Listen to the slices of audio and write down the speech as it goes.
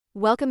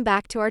Welcome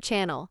back to our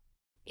channel.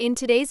 In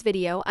today's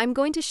video, I'm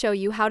going to show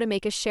you how to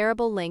make a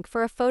shareable link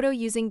for a photo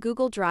using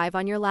Google Drive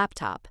on your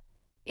laptop.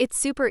 It's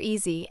super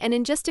easy, and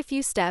in just a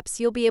few steps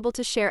you'll be able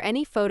to share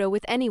any photo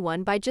with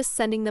anyone by just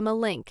sending them a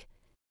link.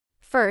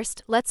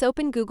 First, let's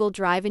open Google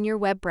Drive in your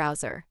web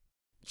browser.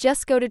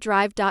 Just go to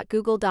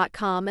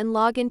drive.google.com and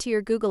log into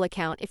your Google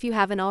account if you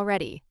haven't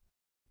already.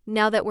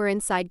 Now that we're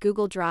inside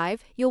Google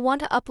Drive, you'll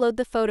want to upload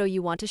the photo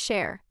you want to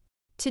share.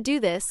 To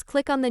do this,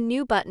 click on the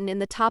New button in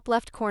the top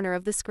left corner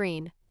of the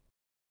screen.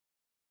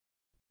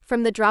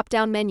 From the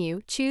drop-down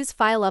menu, choose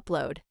File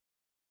Upload.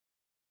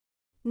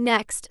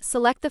 Next,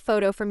 select the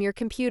photo from your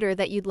computer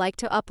that you'd like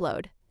to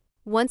upload.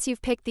 Once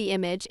you've picked the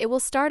image, it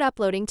will start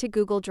uploading to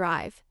Google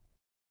Drive.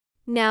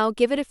 Now,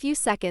 give it a few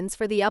seconds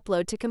for the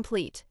upload to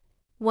complete.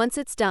 Once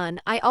it's done,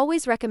 I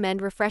always recommend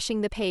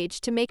refreshing the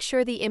page to make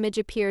sure the image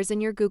appears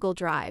in your Google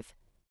Drive.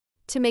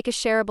 To make a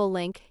shareable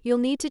link, you'll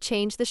need to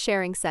change the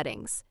sharing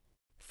settings.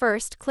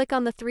 First, click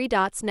on the three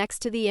dots next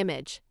to the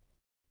image.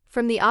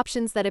 From the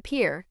options that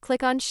appear,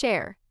 click on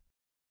Share.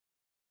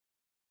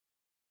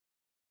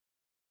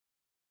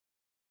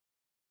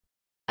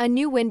 A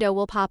new window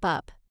will pop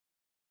up.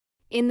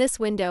 In this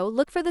window,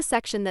 look for the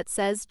section that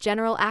says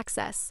General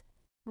Access.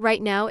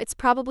 Right now, it's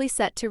probably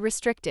set to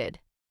Restricted.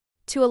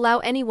 To allow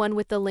anyone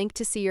with the link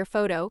to see your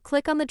photo,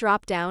 click on the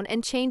drop-down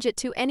and change it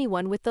to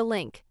Anyone with the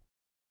link.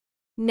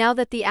 Now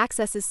that the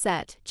access is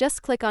set,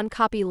 just click on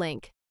Copy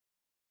Link.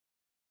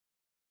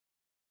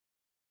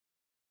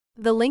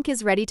 The link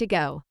is ready to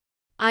go.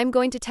 I'm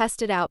going to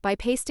test it out by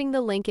pasting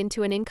the link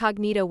into an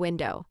incognito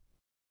window.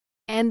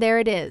 And there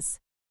it is.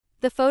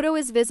 The photo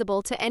is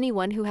visible to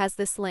anyone who has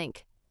this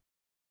link.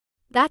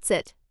 That's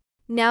it.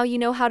 Now you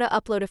know how to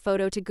upload a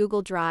photo to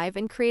Google Drive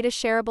and create a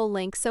shareable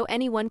link so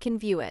anyone can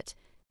view it.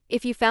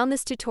 If you found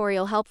this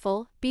tutorial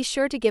helpful, be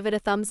sure to give it a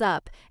thumbs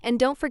up, and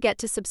don't forget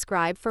to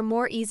subscribe for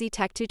more easy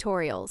tech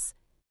tutorials.